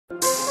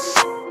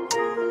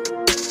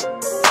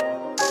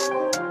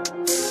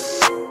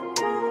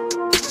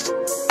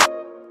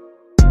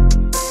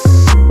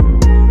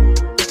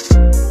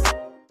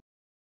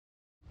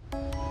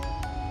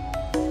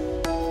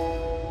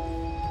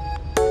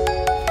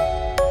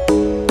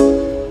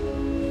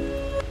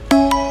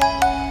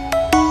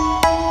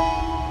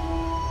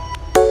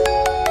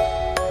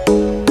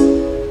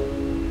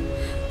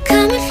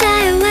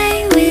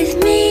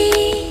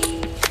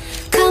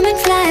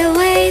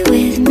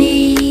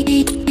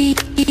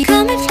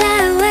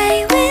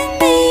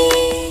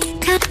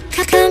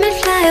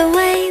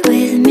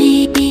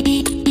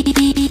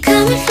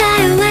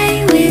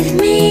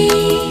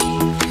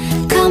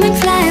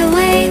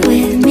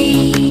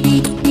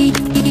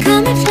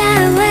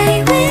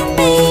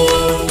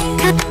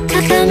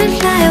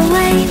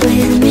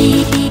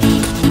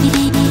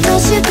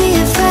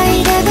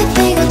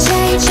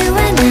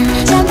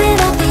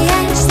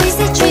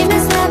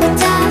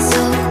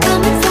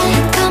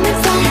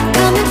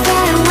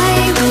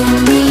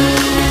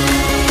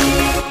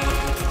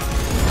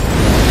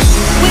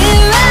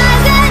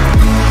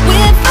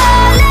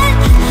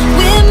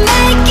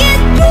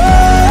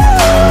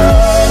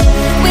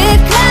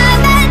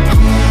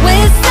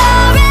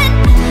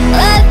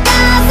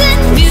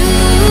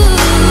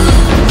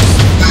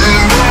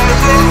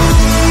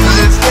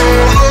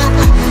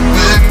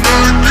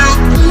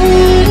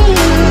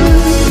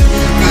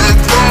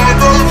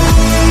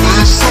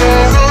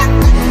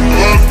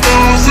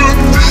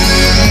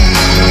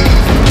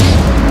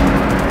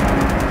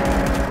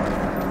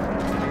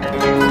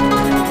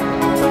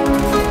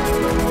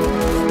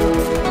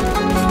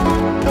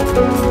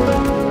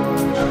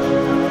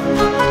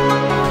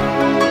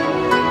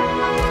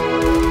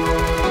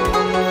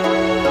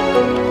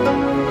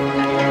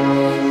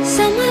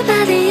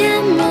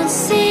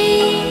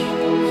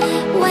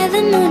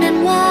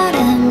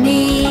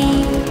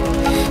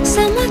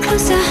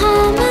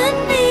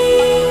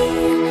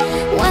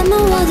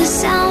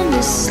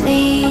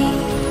cautiously.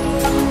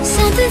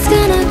 Something's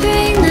gonna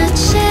bring the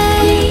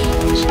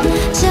change.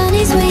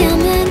 Journeys we are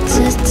meant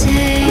to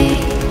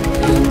take.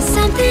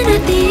 Something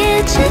at the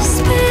edge of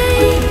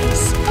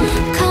space,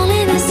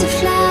 calling us to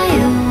fly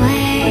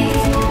away.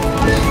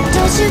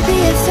 Don't you be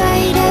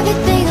afraid,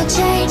 everything will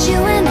change. You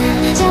and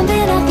I,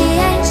 jumping off the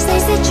edge. They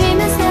say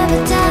dreamers never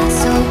die,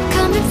 so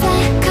come and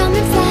fly, come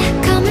and fly,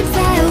 come and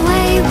fly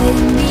away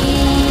with me.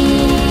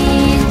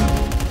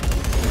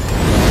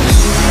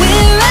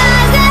 We're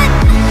rising,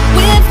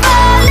 we're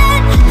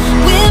falling,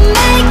 we're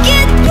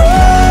making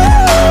through.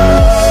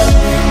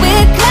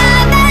 We're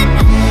climbing,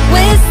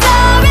 we're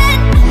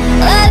soaring,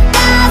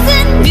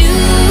 1,000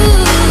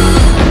 views.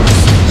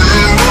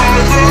 We're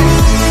rising,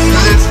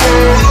 we're falling, we're making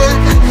through.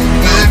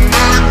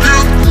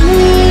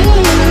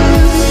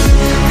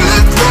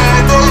 We're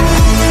climbing,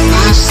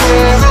 we're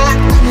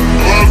soaring,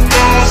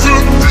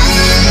 1,000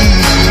 views.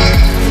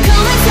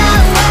 Come and fly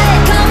away,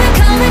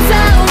 come and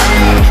fly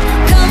away,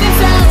 come and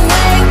fly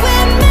away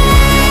with me.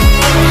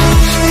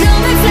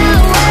 Come and fly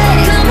away,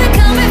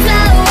 come and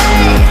fly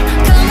away,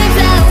 come and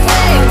fly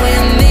away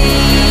with me.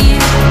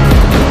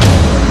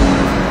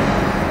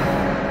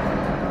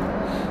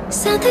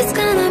 Something's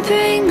gonna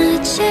bring the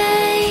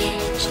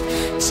change.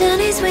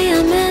 Journeys we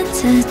are meant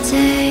to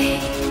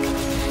take.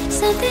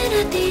 Something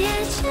at the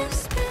edge of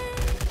space.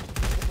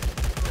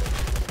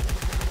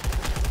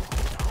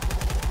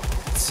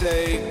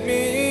 Take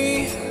me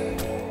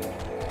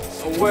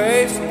away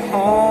from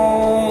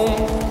home.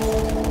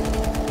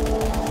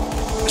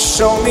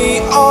 Show me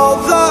all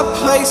the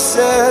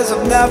places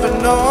I've never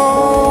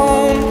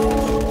known.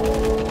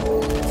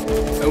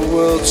 And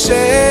we'll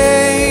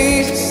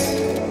chase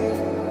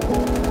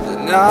the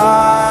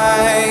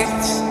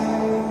night,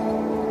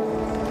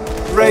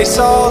 race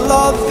all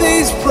of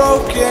these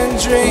broken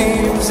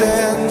dreams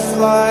in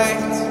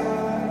flight.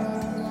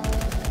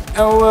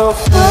 And we'll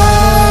fly.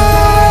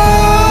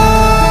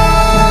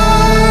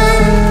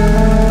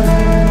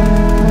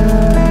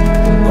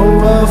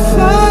 We'll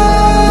fly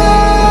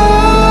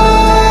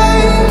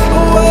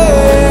away,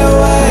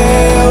 away,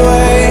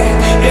 away.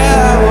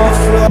 Yeah, we'll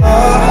fly.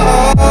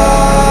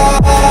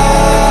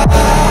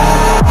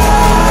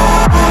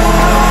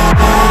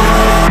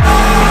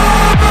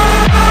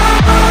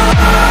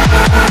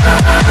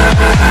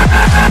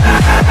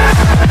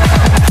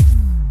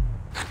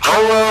 I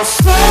will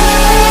fly.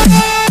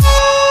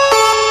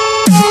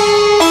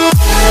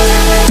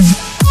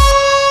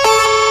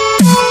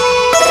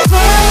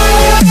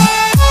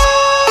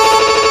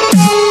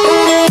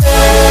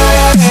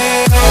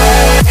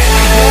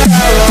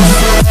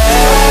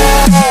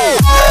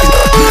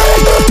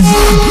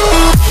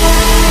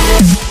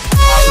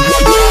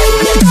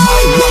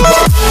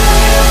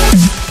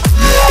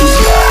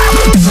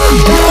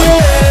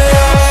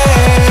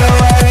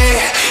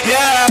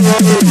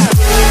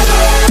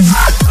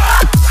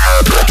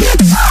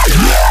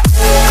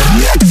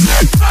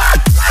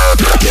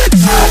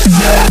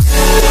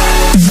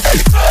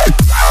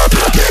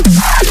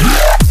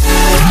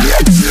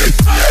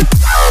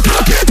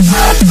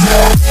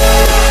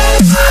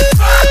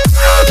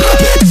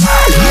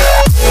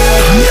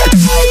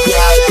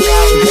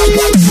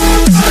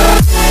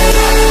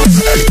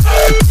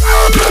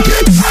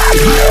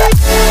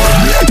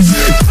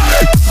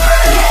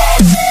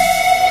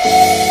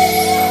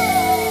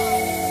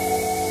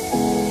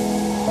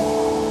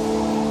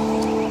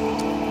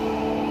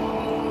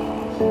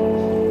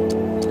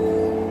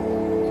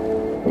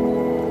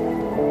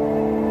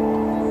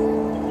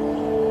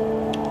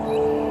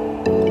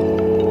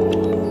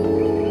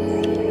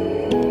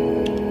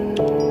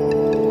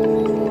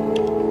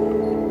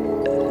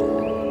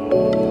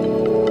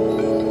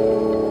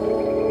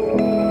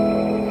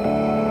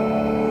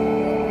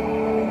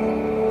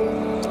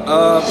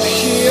 Up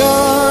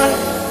here,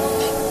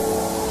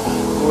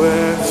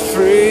 we're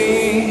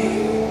free,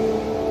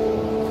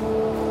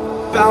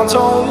 bound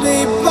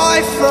only by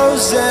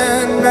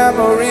frozen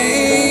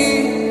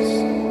memories,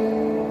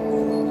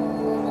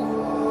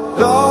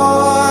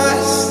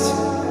 lost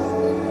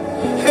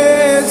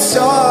in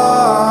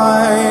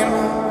time,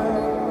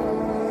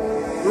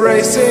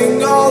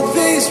 racing all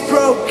these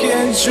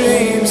broken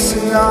dreams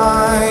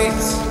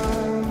tonight.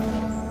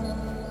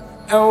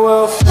 And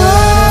we'll fly.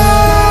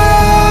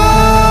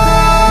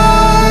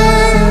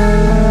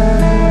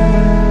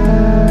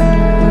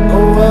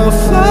 We'll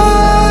fly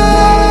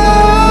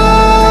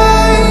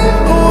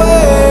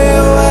away,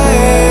 away,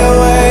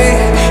 away.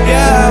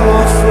 Yeah,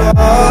 we'll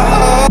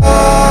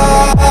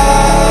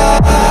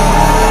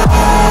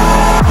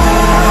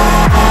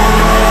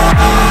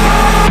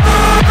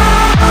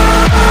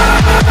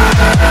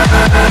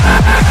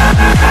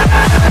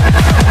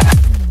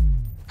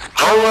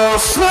I will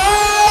fly.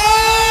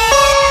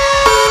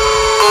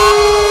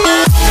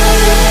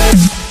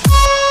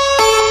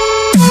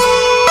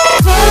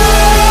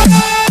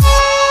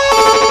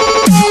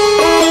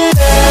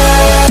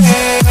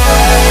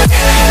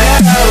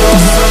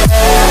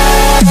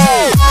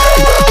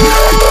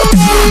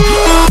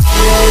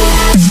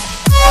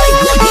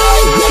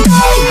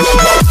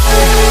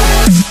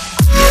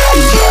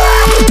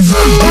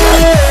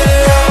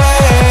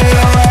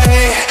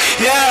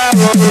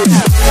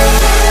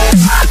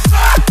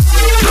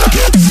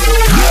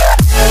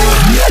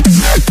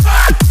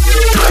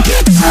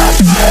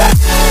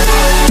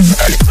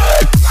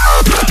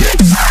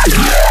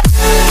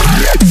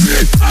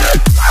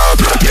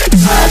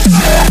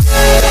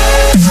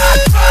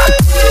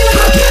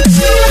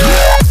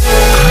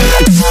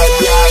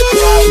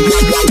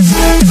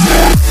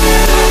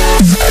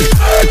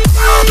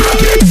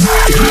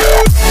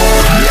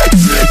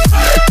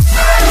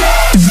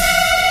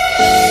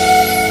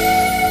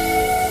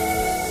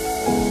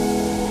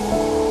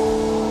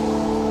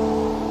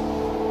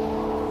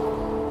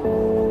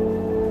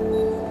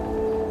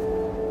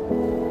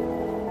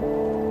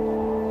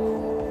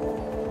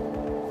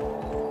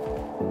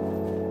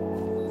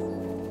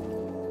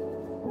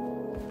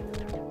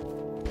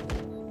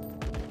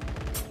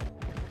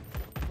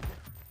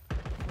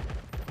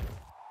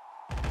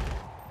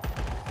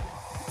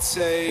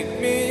 Take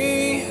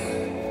me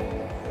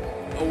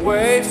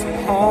away from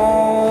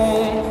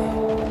home.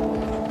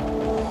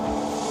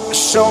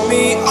 Show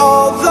me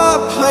all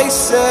the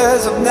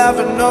places I've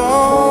never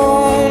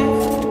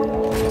known.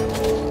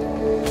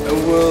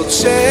 And we'll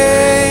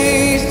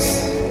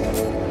chase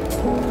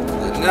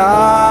the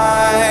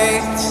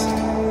night,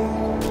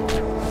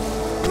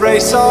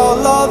 race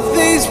all of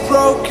these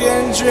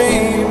broken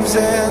dreams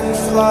in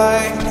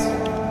flight.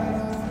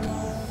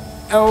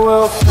 And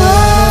we'll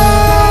fly.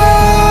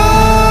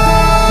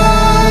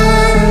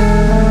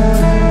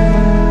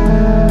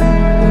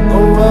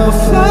 We'll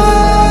fly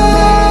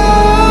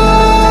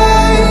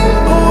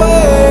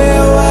away,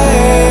 away,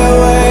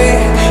 away.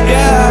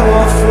 Yeah,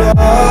 we'll fly.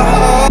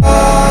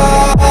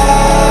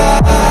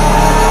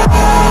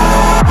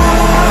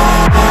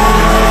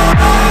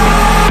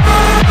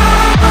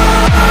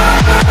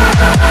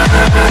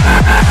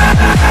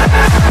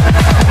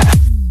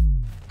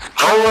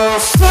 I will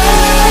fly.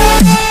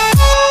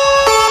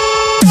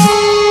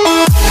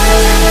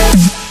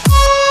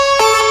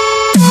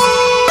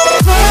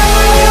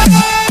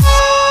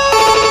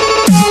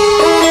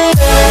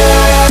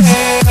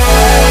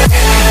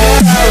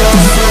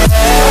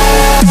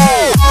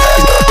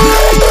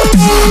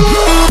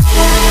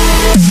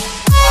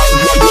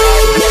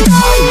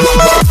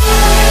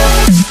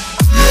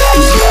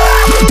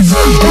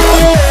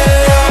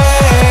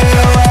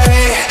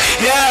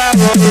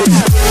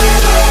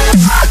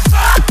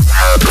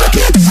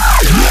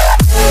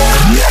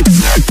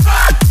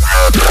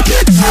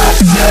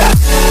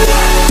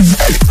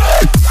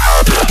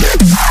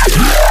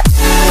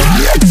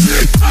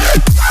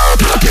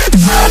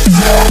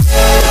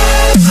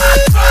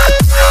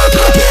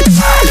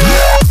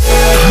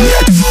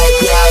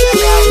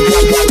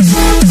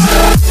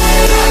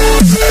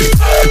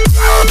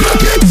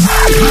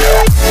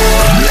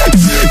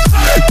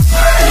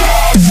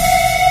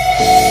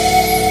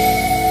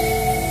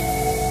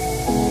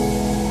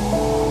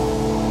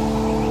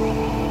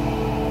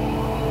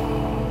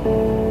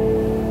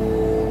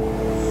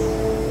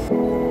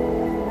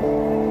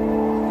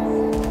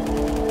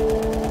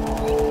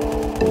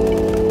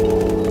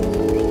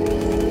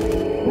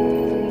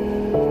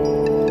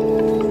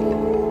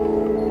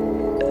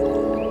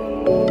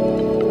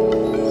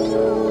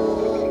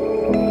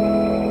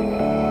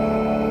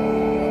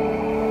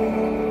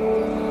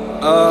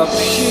 Up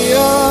here,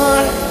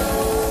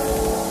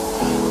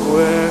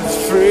 we're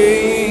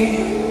free,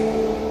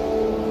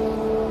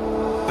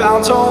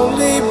 bound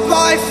only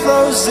by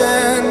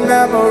frozen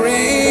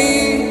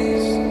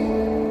memories,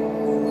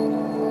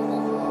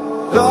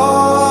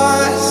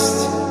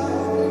 lost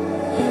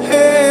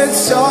in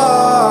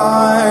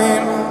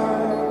time,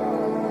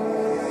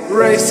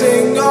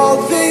 racing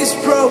all these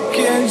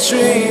broken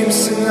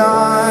dreams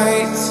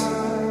tonight.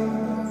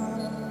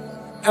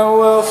 And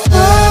we'll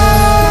fly.